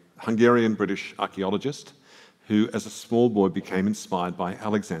a Hungarian-British archaeologist who, as a small boy, became inspired by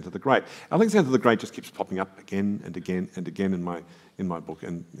Alexander the Great. Alexander the Great just keeps popping up again and again and again in my book,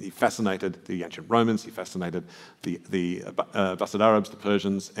 and he fascinated the ancient Romans, he fascinated the Abbasid Arabs, the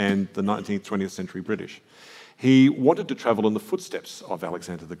Persians, and the 19th, 20th century British. He wanted to travel in the footsteps of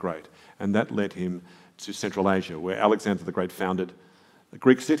Alexander the Great, and that led him to Central Asia, where Alexander the Great founded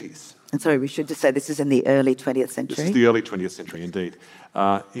Greek cities. And sorry, we should just say this is in the early 20th century? This is the early 20th century, indeed.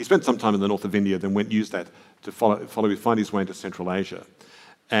 He spent some time in the north of India, then used that to find his way into Central Asia.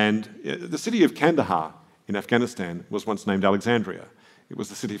 And the city of Kandahar in Afghanistan was once named Alexandria. It was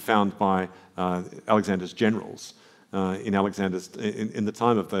the city found by Alexander's generals in the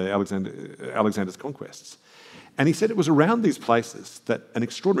time of Alexander's conquests. And he said it was around these places that an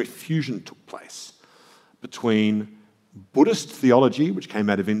extraordinary fusion took place between Buddhist theology, which came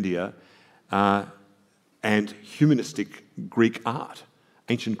out of India, and humanistic Greek art,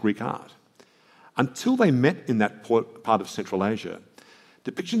 ancient Greek art. Until they met in that part of Central Asia,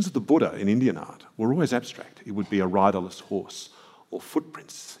 depictions of the Buddha in Indian art were always abstract. It would be a riderless horse or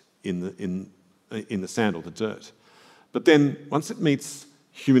footprints in the sand or the dirt. But then, once it meets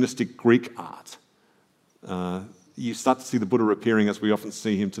humanistic Greek art, you start to see the Buddha appearing as we often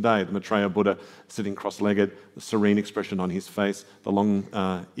see him today, the Maitreya Buddha sitting cross-legged, the serene expression on his face, the long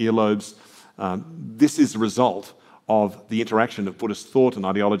earlobes. This is the result of the interaction of Buddhist thought and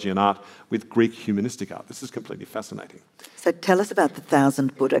ideology and art with Greek humanistic art. This is completely fascinating. So tell us about the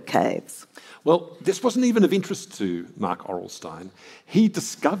 1,000 Buddha caves. Well, this wasn't even of interest to Mark Oral Stein. He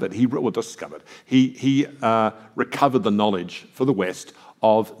recovered the knowledge for the West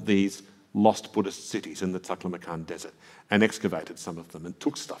of these lost Buddhist cities in the Taklamakan Desert and excavated some of them and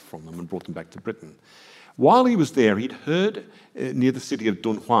took stuff from them and brought them back to Britain. While he was there, he'd heard near the city of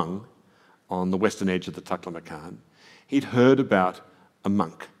Dunhuang on the western edge of the Taklamakan, he'd heard about a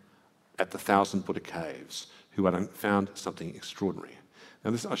monk at the 1,000 Buddha caves who had found something extraordinary.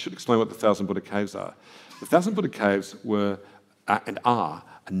 Now, I should explain what the 1,000 Buddha caves are. The 1,000 Buddha caves were and are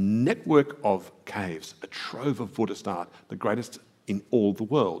a network of caves, a trove of Buddhist art, the greatest in all the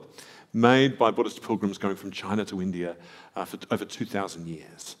world. made by Buddhist pilgrims going from China to India for over 2,000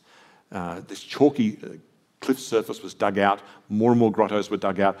 years. This chalky cliff surface was dug out, more and more grottos were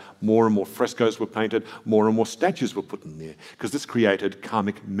dug out, more and more frescoes were painted, more and more statues were put in there, because this created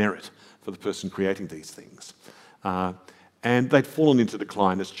karmic merit for the person creating these things. And they'd fallen into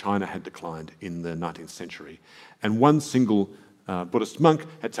decline as China had declined in the 19th century. And one single Buddhist monk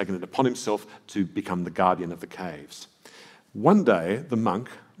had taken it upon himself to become the guardian of the caves. One day, the monk,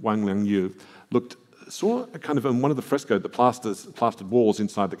 Wang Liang Yu, saw a kind of in one of the frescoed, the plastered walls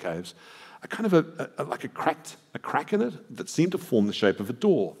inside the caves, a kind of a crack in it that seemed to form the shape of a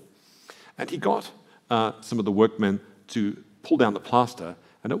door. And he got some of the workmen to pull down the plaster,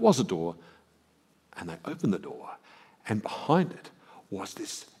 and it was a door, and they opened the door, and behind it was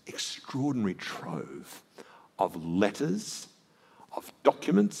this extraordinary trove of letters, of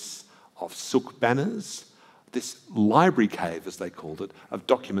documents, of silk banners, this library cave, as they called it, of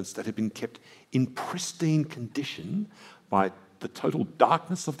documents that had been kept in pristine condition by the total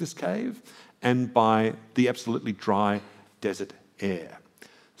darkness of this cave and by the absolutely dry desert air.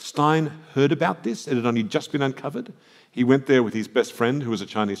 Stein heard about this. It had only just been uncovered. He went there with his best friend, who was a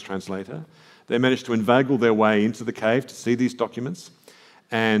Chinese translator. They managed to inveigle their way into the cave to see these documents,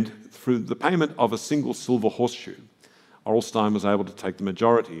 and through the payment of a single silver horseshoe, Orelstein was able to take the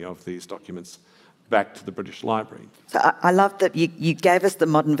majority of these documents back to the British Library. So I love that you gave us the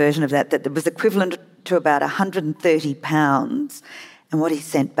modern version of that it was equivalent to about £130, and what he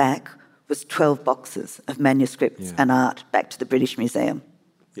sent back was 12 boxes of manuscripts and art back to the British Museum.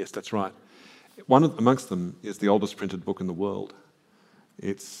 Yes, that's right. Amongst them is the oldest printed book in the world.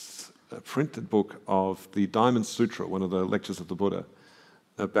 It's a printed book of the Diamond Sutra, one of the lectures of the Buddha,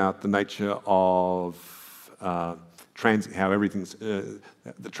 about the nature of how everything's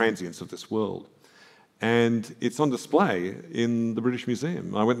the transience of this world. And it's on display in the British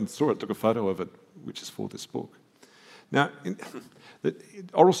Museum. I went and saw it, took a photo of it, which is for this book. Now,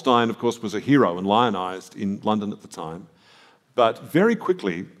 Orelstein, of course, was a hero and lionised in London at the time, but very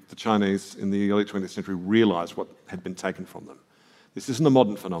quickly the Chinese in the early 20th century realised what had been taken from them. This isn't a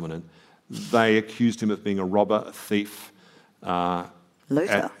modern phenomenon. They accused him of being a robber, a thief.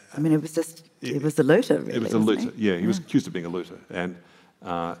 Looter. He was a looter, really. It was a looter, he was accused of being a looter.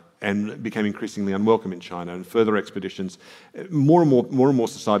 And became increasingly unwelcome in China. And further expeditions, more and more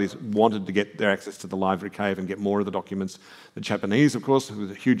societies wanted to get their access to the library cave and get more of the documents. The Japanese, of course,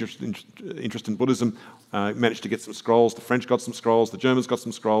 with a huge interest in Buddhism, managed to get some scrolls. The French got some scrolls. The Germans got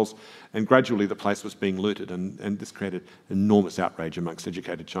some scrolls. And gradually the place was being looted. And this created enormous outrage amongst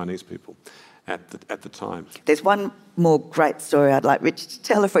educated Chinese people at the time. There's one more great story I'd like Richard to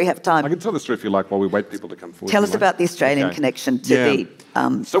tell if we have time. I can tell the story if you like while we wait people to come forward. Tell us about the Australian connection to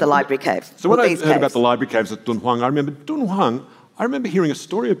the library cave. So when I heard about the library caves at Dunhuang, I remember hearing a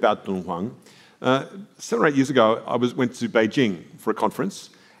story about Dunhuang. 7 or 8 years ago, I went to Beijing for a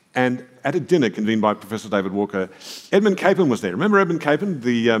conference, and at a dinner convened by Professor David Walker, Edmund Capon was there. Remember Edmund Capon,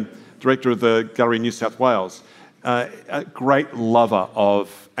 the director of the Gallery in New South Wales? A great lover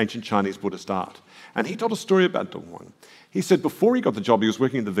of ancient Chinese Buddhist art. And he told a story about Dunhuang. He said before he got the job, he was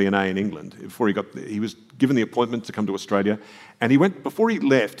working at the V&A in England. He was given the appointment to come to Australia. And before he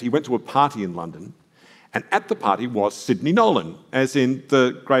left, he went to a party in London. And at the party was Sidney Nolan, as in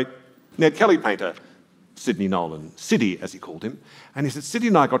the great Ned Kelly painter, Sidney Nolan, Siddy, as he called him. And he said, Sidney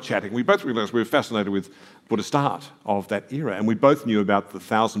and I got chatting. We both realised we were fascinated with Buddhist art of that era. And we both knew about the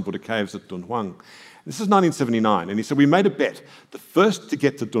 1,000 Buddha caves at Dunhuang. This is 1979, and he said, we made a bet. The first to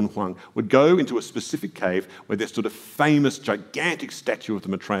get to Dunhuang would go into a specific cave where there stood a famous, gigantic statue of the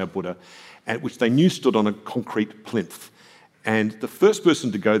Maitreya Buddha, which they knew stood on a concrete plinth. And the first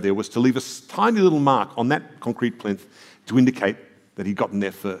person to go there was to leave a tiny little mark on that concrete plinth to indicate that he'd gotten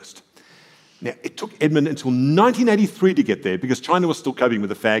there first. Now, it took Edmund until 1983 to get there because China was still coping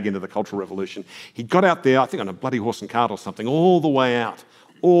with the fag end of the Cultural Revolution. He got out there, I think on a bloody horse and cart or something, all the way out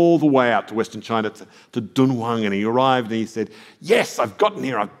to Western China, to Dunhuang, and he arrived and he said, yes, I've gotten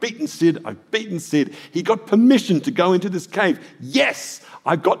here, I've beaten Sid. He got permission to go into this cave. Yes,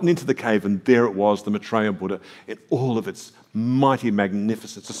 I've gotten into the cave, and there it was, the Maitreya Buddha in all of its mighty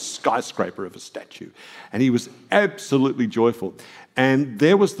magnificence, a skyscraper of a statue. And he was absolutely joyful. And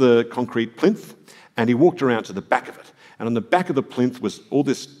there was the concrete plinth, and he walked around to the back of it. And on the back of the plinth was all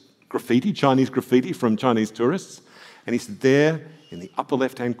this graffiti, Chinese graffiti from Chinese tourists. And he said, there, in the upper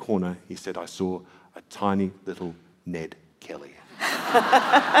left-hand corner, he said, I saw a tiny little Ned Kelly.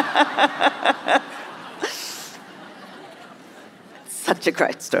 Such a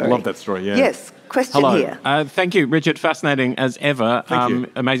great story. I love that story, yeah. Yes, question here. Thank you, Richard. Fascinating as ever. Thank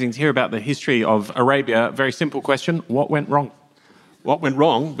you. Amazing to hear about the history of Arabia. Very simple question. What went wrong? what went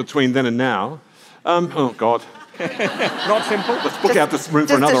wrong between then and now? Oh, God. Not simple. Let's book out this room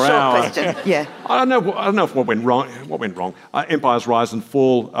for another just a short hour. question, yeah. I don't know if what went wrong. Empires rise and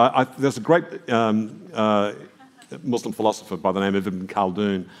fall. There's a great Muslim philosopher by the name of Ibn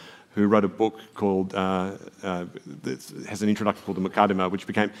Khaldun who wrote a book called, that has an introduction called the Muqaddimah, which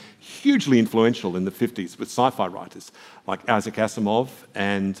became hugely influential in the 50s with sci-fi writers like Isaac Asimov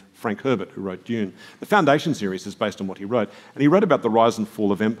and Frank Herbert, who wrote Dune. The Foundation series is based on what he wrote, and he wrote about the rise and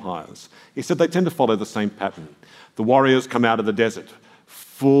fall of empires. He said they tend to follow the same pattern. The warriors come out of the desert,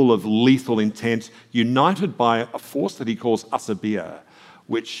 full of lethal intent, united by a force that he calls asabiyah,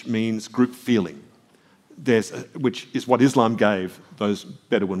 which means group feeling. Which is what Islam gave those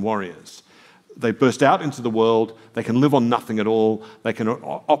Bedouin warriors. They burst out into the world, they can live on nothing at all, they can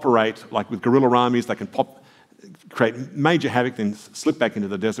operate like with guerrilla armies, they can create major havoc, then slip back into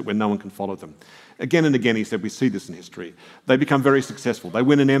the desert where no one can follow them. Again and again, he said, we see this in history. They become very successful, they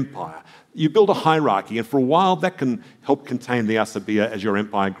win an empire. You build a hierarchy, and for a while that can help contain the asabiyah as your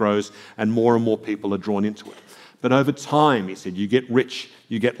empire grows and more people are drawn into it. But over time, he said, you get rich,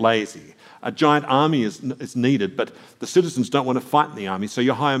 you get lazy. A giant army is needed, but the citizens don't want to fight in the army, so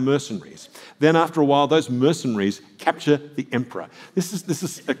you hire mercenaries. Then after a while, those mercenaries capture the emperor. This is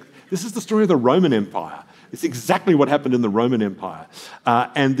the story of the Roman Empire. It's exactly what happened in the Roman Empire.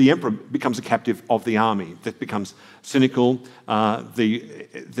 And the emperor becomes a captive of the army. That becomes cynical.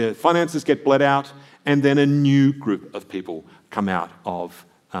 The finances get bled out, and then a new group of people come out of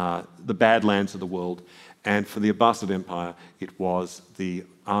the badlands of the world. And for the Abbasid Empire, it was the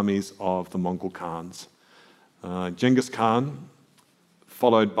armies of the Mongol Khans. Genghis Khan,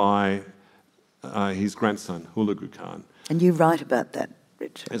 followed by his grandson, Hulagu Khan. And you write about that,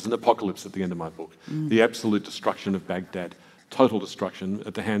 Richard. There's an apocalypse at the end of my book. The absolute destruction of Baghdad, total destruction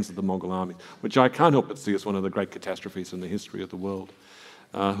at the hands of the Mongol army, which I can't help but see as one of the great catastrophes in the history of the world.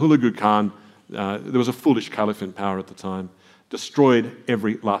 Hulagu Khan, there was a foolish caliph in power at the time, destroyed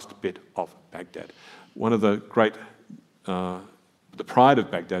every last bit of Baghdad. One of the great, the pride of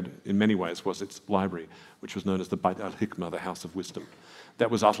Baghdad in many ways was its library, which was known as the Bayt al-Hikmah, the House of Wisdom.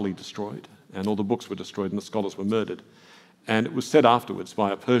 That was utterly destroyed, and all the books were destroyed and the scholars were murdered. And it was said afterwards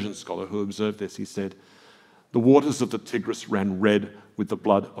by a Persian scholar who observed this, he said, the waters of the Tigris ran red with the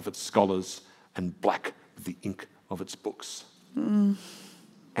blood of its scholars and black with the ink of its books.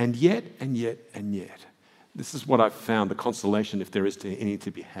 And yet, this is what I've found, the consolation, if there is any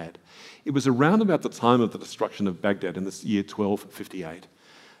to be had. It was around about the time of the destruction of Baghdad in this year 1258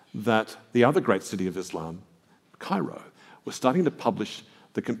 that the other great city of Islam, Cairo, was starting to publish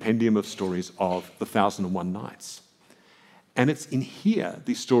the compendium of stories of the 1001 Nights. And it's in here,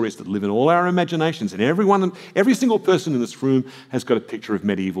 these stories that live in all our imaginations, and every single person in this room has got a picture of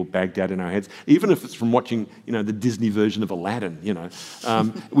medieval Baghdad in our heads, even if it's from watching, the Disney version of Aladdin,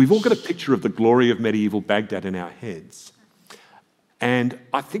 We've all got a picture of the glory of medieval Baghdad in our heads. And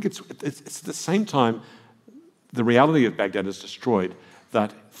I think it's at the same time the reality of Baghdad is destroyed,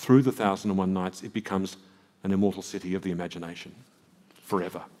 that through the 1001 Nights it becomes an immortal city of the imagination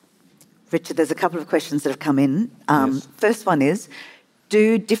forever. Richard, there's a couple of questions that have come in. Yes. First one is,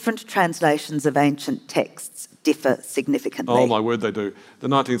 do different translations of ancient texts differ significantly? Oh, my word, they do. The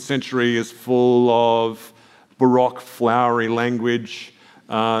 19th century is full of Baroque, flowery language.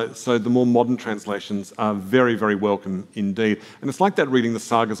 So the more modern translations are very, very welcome indeed. And it's like that reading the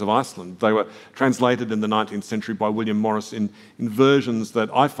sagas of Iceland. They were translated in the 19th century by William Morris in versions that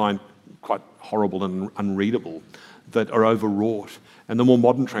I find quite horrible and unreadable, that are overwrought. And the more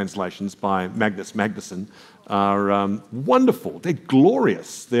modern translations by Magnus Magnusson are wonderful. They're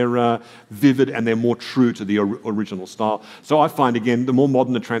glorious. They're vivid, and they're more true to the original style. So I find, again, the more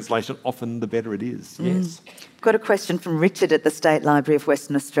modern the translation, often the better it is. Yes. Got a question from Richard at the State Library of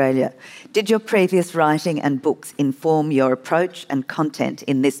Western Australia. Did your previous writing and books inform your approach and content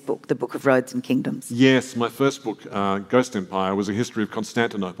in this book, The Book of Roads and Kingdoms? Yes, my first book, Ghost Empire, was a history of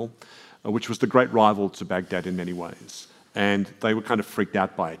Constantinople, which was the great rival to Baghdad in many ways. And they were kind of freaked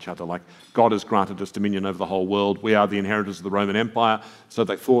out by each other, like, God has granted us dominion over the whole world. We are the inheritors of the Roman Empire. So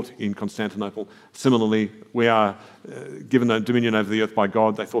they thought in Constantinople. Similarly, we are given a dominion over the earth by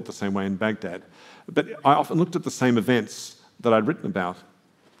God. They thought the same way in Baghdad. But I often looked at the same events that I'd written about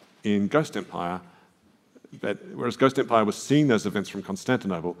in Ghost Empire, but whereas Ghost Empire was seeing those events from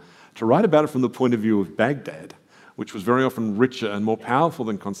Constantinople, to write about it from the point of view of Baghdad, which was very often richer and more powerful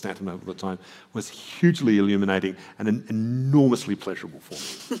than Constantinople at the time, was hugely illuminating and enormously pleasurable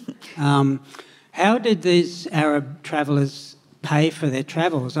for me. How did these Arab travellers pay for their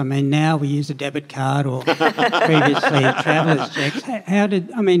travels? I mean, now we use a debit card or previously traveller's checks.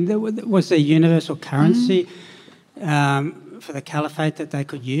 Was there universal currency for the caliphate that they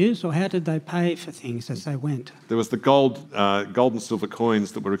could use, or how did they pay for things as they went? There was the gold and silver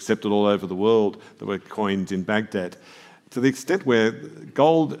coins that were accepted all over the world that were coined in Baghdad, to the extent where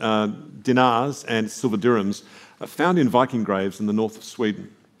gold dinars and silver dirhams are found in Viking graves in the north of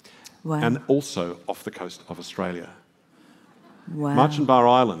Sweden. Wow. And also off the coast of Australia. Wow. Marchand Bar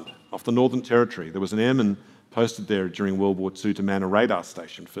Island, off the Northern Territory, there was an airman posted there during World War II to man a radar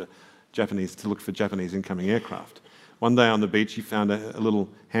station to look for Japanese incoming aircraft. One day on the beach, he found a little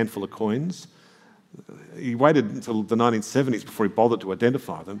handful of coins. He waited until the 1970s before he bothered to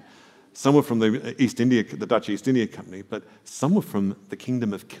identify them. Some were from the Dutch East India Company, but some were from the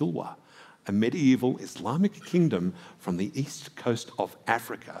Kingdom of Kilwa, a medieval Islamic kingdom from the east coast of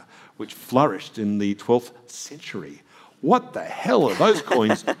Africa, which flourished in the 12th century. What the hell are those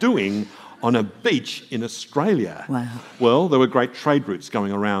coins doing on a beach in Australia? Wow. Well, there were great trade routes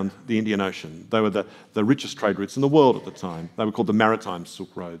going around the Indian Ocean. They were the richest trade routes in the world at the time. They were called the Maritime Silk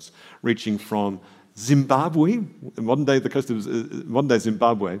Roads, reaching from Zimbabwe, the coast of modern-day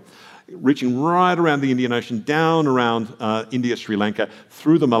Zimbabwe, reaching right around the Indian Ocean, down around India, Sri Lanka,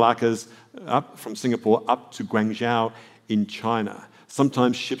 through the Malaccas, up from Singapore, up to Guangzhou in China.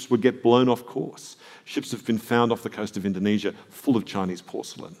 Sometimes ships would get blown off course. Ships have been found off the coast of Indonesia full of Chinese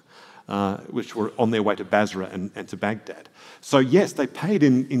porcelain, which were on their way to Basra and to Baghdad. So yes, they paid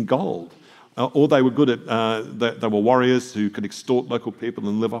in gold, or they were good at, they were warriors who could extort local people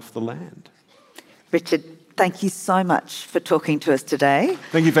and live off the land. Richard, thank you so much for talking to us today.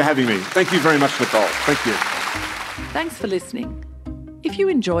 Thank you for having me. Thank you very much, Nicole. Thank you. Thanks for listening. If you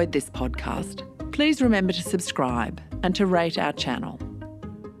enjoyed this podcast, please remember to subscribe and to rate our channel.